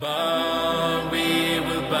Bow, we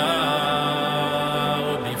will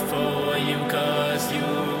bow before you, 'cause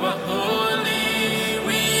you are holy.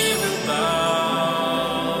 We will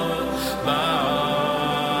bow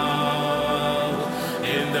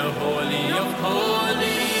in the holy of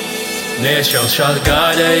holies. Nations shall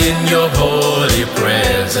gather in your holy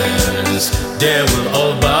presence. They will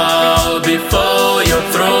all bow before your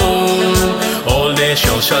throne. All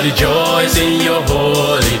nations shall rejoice in your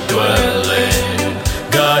holy dwelling.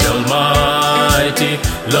 God Almighty,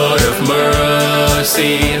 Lord of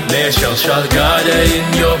mercy, nations shall gather in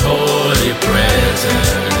your holy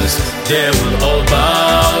presence. They will all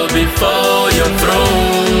bow before your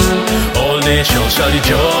throne. All nations shall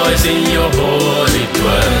rejoice in your holy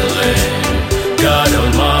dwelling. God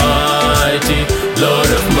Almighty, Lord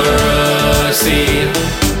of mercy,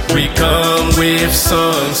 we come with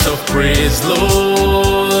songs of praise,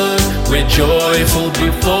 Lord. We're joyful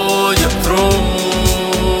before your throne.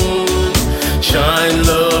 Shine,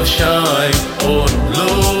 love, shine, oh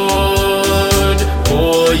Lord,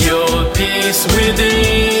 pour your peace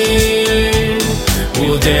within.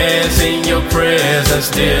 We'll dance in your presence,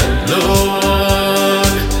 dear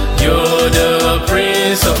Lord. You're the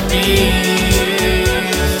Prince of Peace.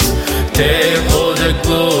 Take all the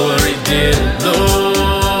glory, dear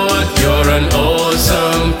Lord. You're an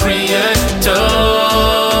awesome Creator.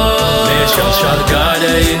 Nations shall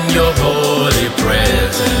gather in your holy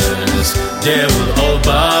presence. They will all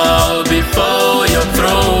bow before your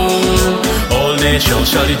throne. All nations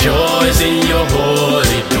shall rejoice in your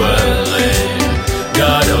holy dwelling.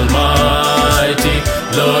 God Almighty,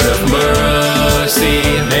 Lord of mercy,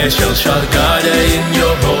 nations shall gather in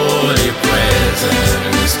your holy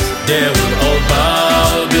presence. They will all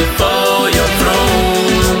bow before your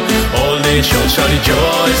throne. All nations shall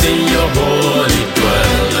rejoice in your holy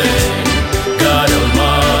dwelling. God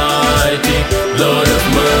Almighty, Lord of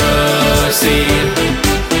mercy,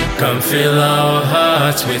 come fill our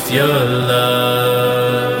hearts with your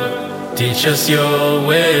love. Teach us your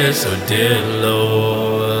ways, oh dear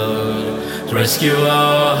Lord. Rescue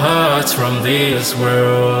our hearts from this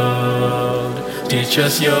world. Teach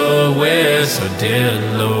us your ways, oh dear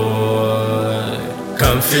Lord.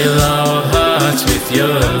 Come fill our hearts with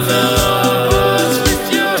your love.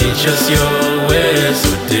 Teach us your ways,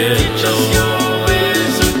 oh dear Lord.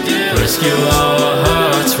 Rescue our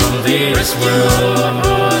hearts from this world.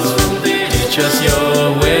 Teach us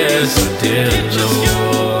your ways, oh dear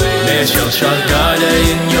Lord. Nations shall gather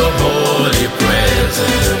in your holy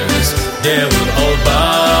presence. They will all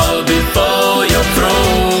bow before your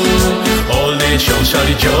throne. All nations shall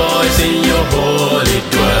rejoice in your holy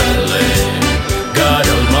dwelling. God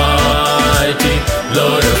Almighty,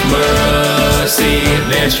 Lord of mercy,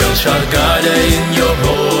 nations shall gather in your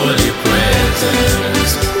holy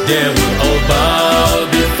presence. They will all bow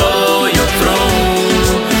before your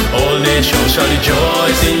throne. All nations shall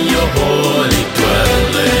rejoice in your holy